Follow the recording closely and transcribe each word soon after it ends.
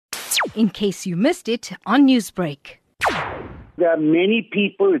in case you missed it on Newsbreak. There are many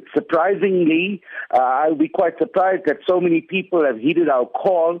people, surprisingly, I'll be quite surprised that so many people have heeded our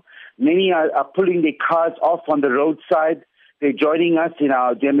call. Many are pulling their cars off on the roadside. They're joining us in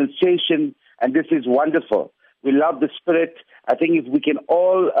our demonstration, and this is wonderful. We love the spirit. I think if we can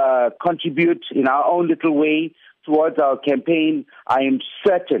all contribute in our own little way towards our campaign, I am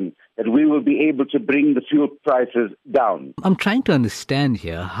certain that we will be able to bring the fuel prices down. I'm trying to understand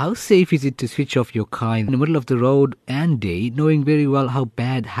here, how safe is it to switch off your car in the middle of the road and day, knowing very well how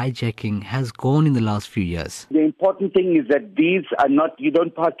bad hijacking has gone in the last few years? The important thing is that these are not, you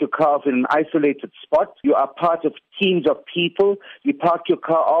don't park your car off in an isolated spot. You are part of teams of people. You park your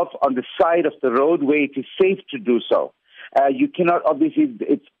car off on the side of the road where it is safe to do so. You cannot, obviously,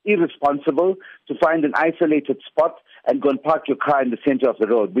 it's irresponsible to find an isolated spot and go and park your car in the center of the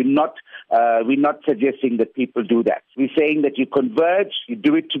road. We're not suggesting that people do that. We're saying that you converge, you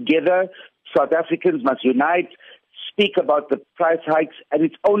do it together. South Africans must unite, speak about the price hikes, and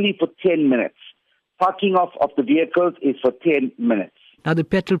it's only for 10 minutes. Parking off of the vehicles is for 10 minutes. Now, the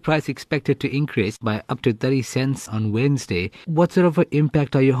petrol price expected to increase by up to 30 cents on Wednesday. What sort of an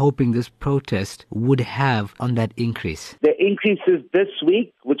impact are you hoping this protest would have on that increase? The increases this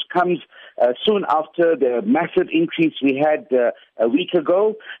week, which comes soon after the massive increase we had a week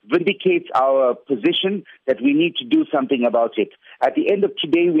ago, vindicates our position that we need to do something about it. At the end of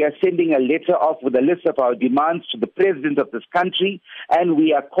today, we are sending a letter off with a list of our demands to the president of this country, and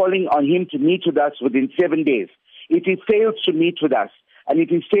we are calling on him to meet with us within 7 days. If he fails to meet with us, and if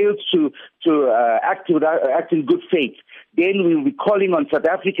he fails to act in good faith, then we will be calling on South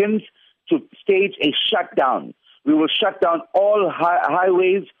Africans to stage a shutdown. We will shut down all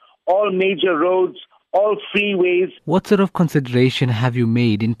highways, all major roads, all freeways. What sort of consideration have you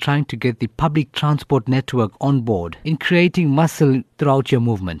made in trying to get the public transport network on board, in creating muscle throughout your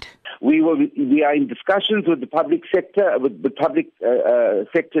movement? We are in discussions with the public sector, with the public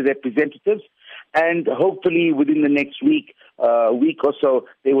sector representatives, and hopefully within the next week or so,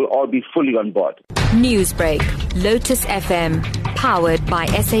 they will all be fully on board. Newsbreak, Lotus FM, powered by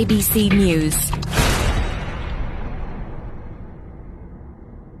SABC News.